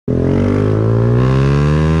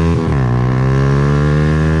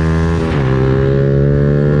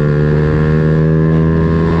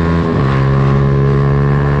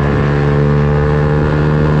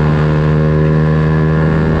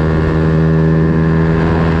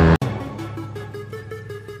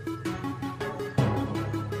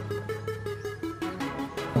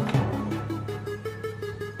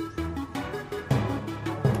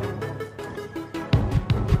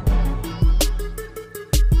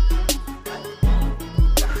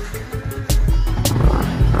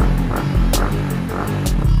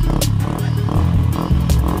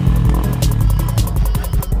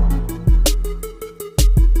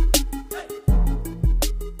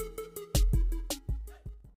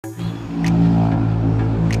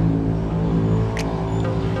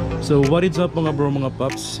So what is up mga bro, mga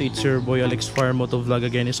paps? It's your boy Alex Farm Motovlog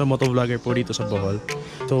again. Isang motovlogger po dito sa Bohol.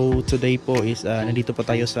 So today po is nandito pa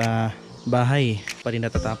tayo sa bahay. Pa rin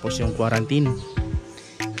natatapos yung quarantine.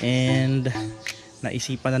 And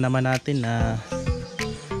naisipan na naman natin na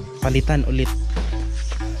palitan ulit.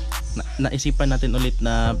 Naisipan natin ulit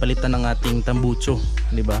na palitan ng ating tambucho,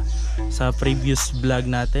 'di ba? Sa previous vlog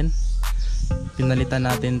natin, pinalitan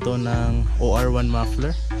natin 'to ng OR1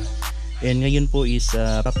 muffler. And ngayon po is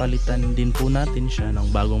papalitan din po natin siya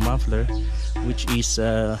ng bagong muffler, which is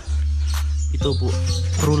ito po,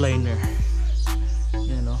 true liner.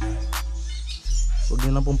 Yan o. Huwag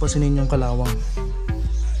nyo lang pong pasinin yung kalawang.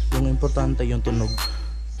 Yung importante yung tunog.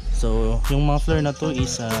 So yung muffler na to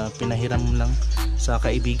is pinahiram lang sa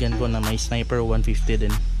kaibigan ko na may Sniper 150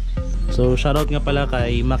 din. So shoutout nga pala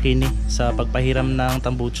kay Makini sa pagpahiram ng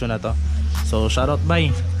tambucho na to. So shoutout,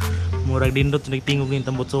 bye. Murag din doon nagtingog yung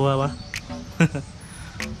tambucho wa.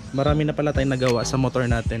 Marami na pala tayong nagawa sa motor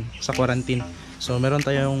natin sa quarantine. So meron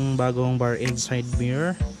tayong bagong bar end side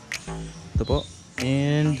mirror. Ito po.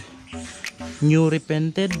 And new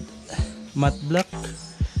repainted matte black.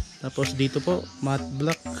 Tapos dito po matte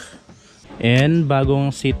black. And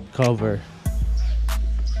bagong seat cover.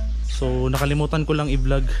 So nakalimutan ko lang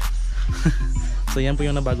i-vlog. So yan po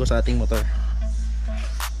yung nabago sa ating motor.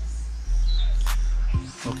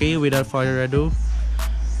 Okay, without further ado,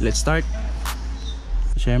 let's start.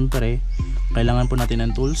 Siyempre, kailangan po natin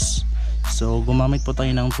ng tools. So gumamit po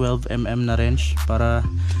tayo ng 12mm na wrench para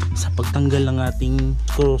sa pagtanggal ng ating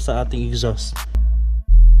screw sa ating exhaust.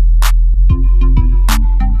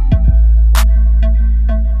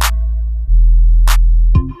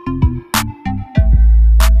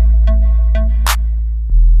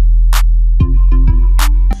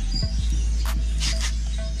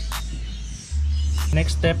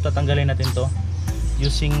 Next step, tatanggalin natin to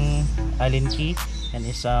using Allen key and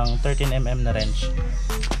isang 13mm na wrench.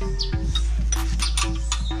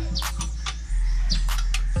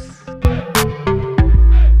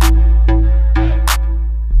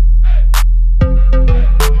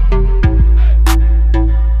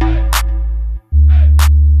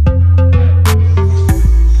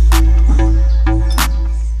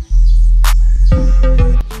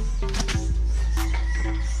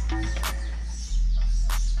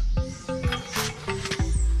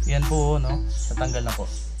 Yan po, no? Natanggal na po.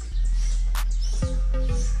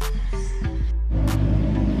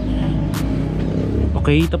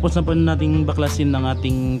 Okay, tapos na po nating baklasin ng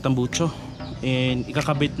ating tambucho. And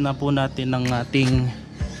ikakabit na po natin ng ating...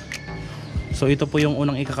 So ito po yung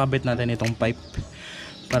unang ikakabit natin, itong pipe.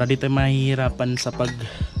 Para dito mahihirapan sa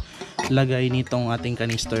paglagay nitong ating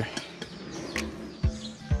canister.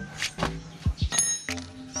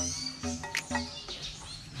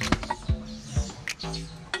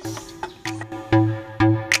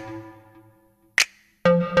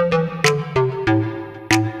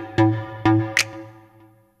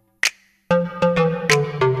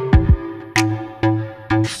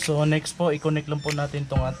 So next po, i-connect lang po natin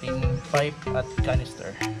tong ating pipe at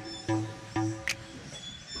canister.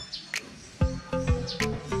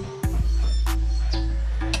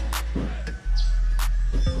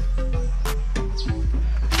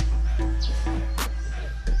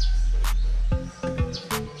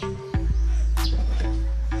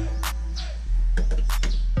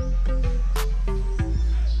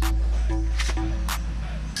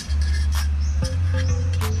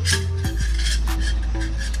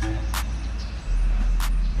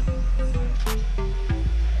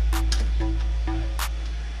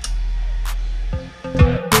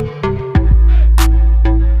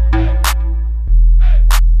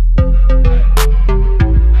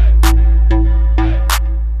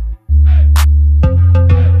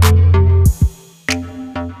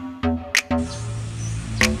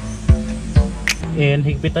 And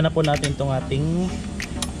higpitan na po natin itong ating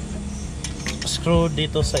screw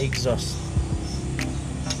dito sa exhaust.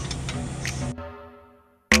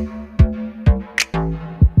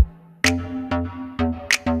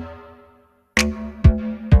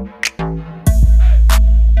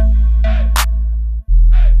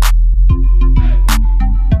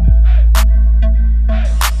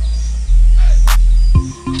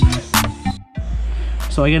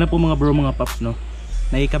 So ayan na po mga bro, mga paps, no?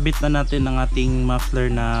 Naikabit na natin ang ating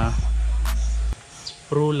muffler na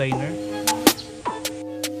pro liner.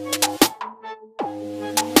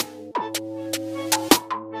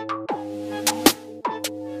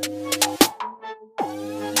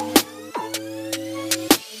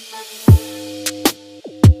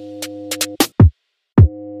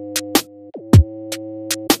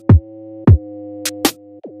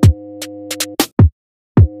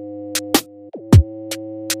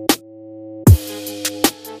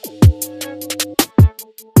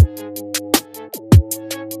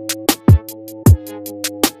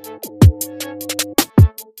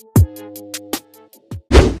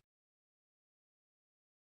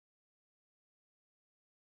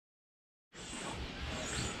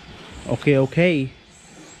 Okay, okay.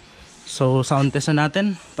 So sound test na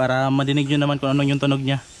natin para madinig nyo naman kung ano yung tunog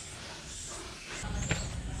niya.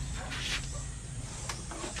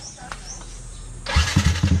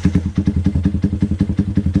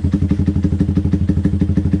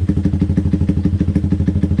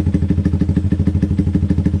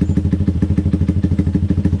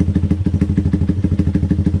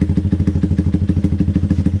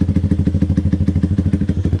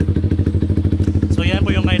 So yan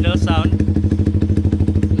po yung idle sound.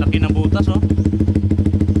 Laki ng butas, oh.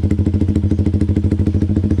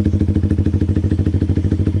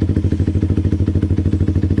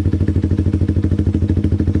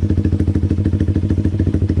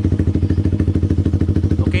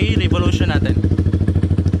 Okay, revolution natin.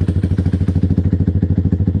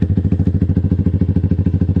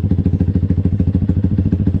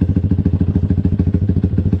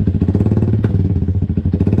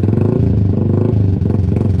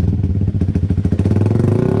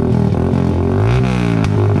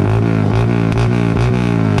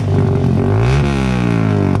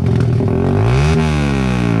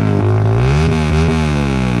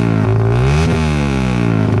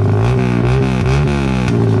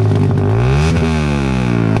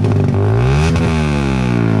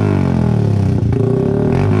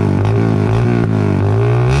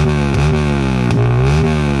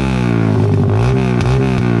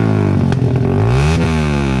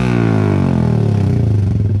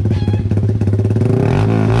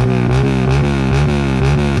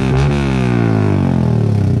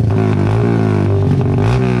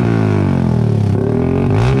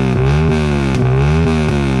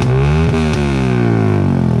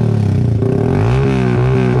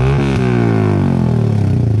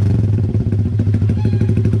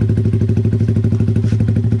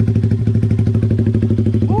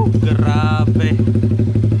 Grabe.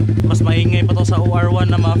 Mas maingay pa to sa OR1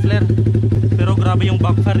 na muffler. Pero grabe yung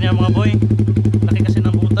backfire niya mga boy. Laki kasi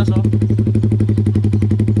ng butas, oh.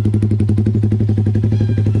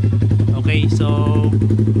 Okay, so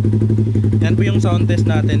yan po yung sound test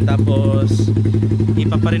natin. Tapos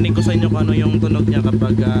ipaparinig ko sa inyo kung ano yung tunog niya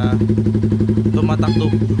kapag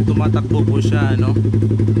tumatakbo po siya, no?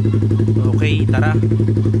 Okay, tara.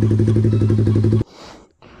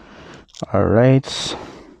 Alright.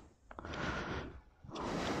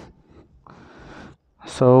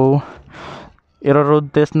 So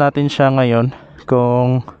i-road test natin siya ngayon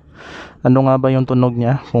kung ano nga ba yung tunog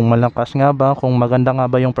niya, kung malakas nga ba, kung maganda nga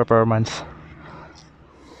ba yung performance.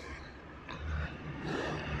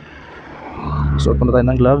 Suot muna tayo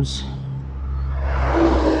ng gloves.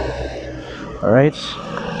 Alright.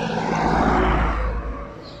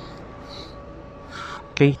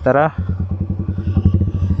 Okay, tara.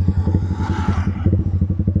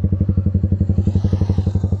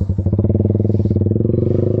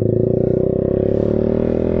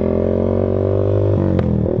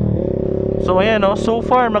 So ayan, oh, so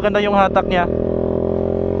far maganda yung hatak niya.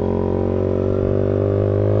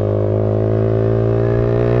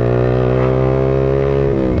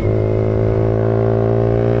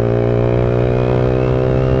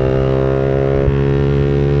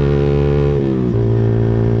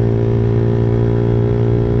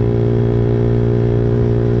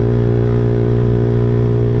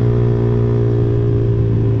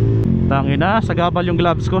 Tangina, sagabal yung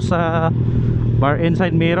gloves ko sa bar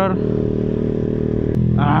inside mirror.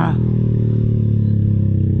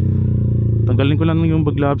 Tanggalin ko lang yung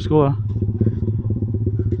gloves ko, ah.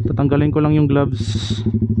 Tatanggalin ko lang yung gloves.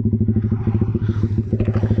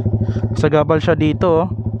 Sagabal siya dito, oh.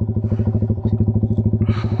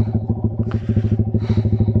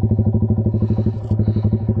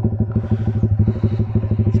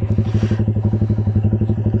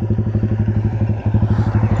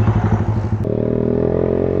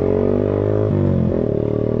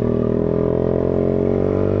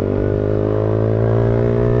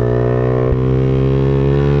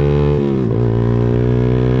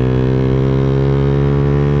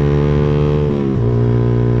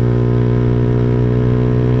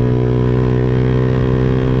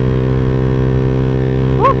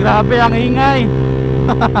 Grabe ang ingay.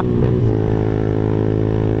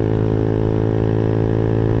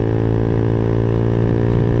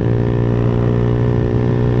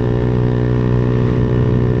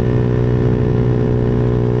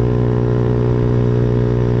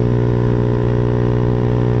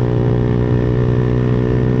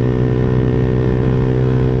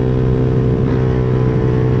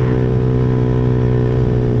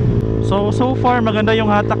 So far maganda yung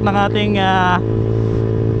hatak ng ating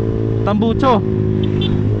tambucho.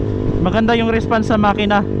 Maganda yung response sa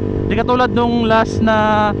makina. Di katulad nung last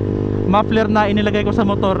na muffler na inilagay ko sa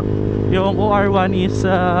motor, yung OR1 is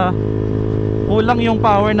kulang yung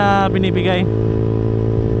power na binibigay.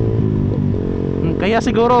 Kaya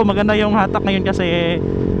siguro maganda yung hatak ngayon kasi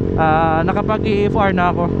nakapag EFR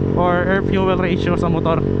na ako or air fuel ratio sa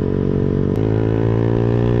motor.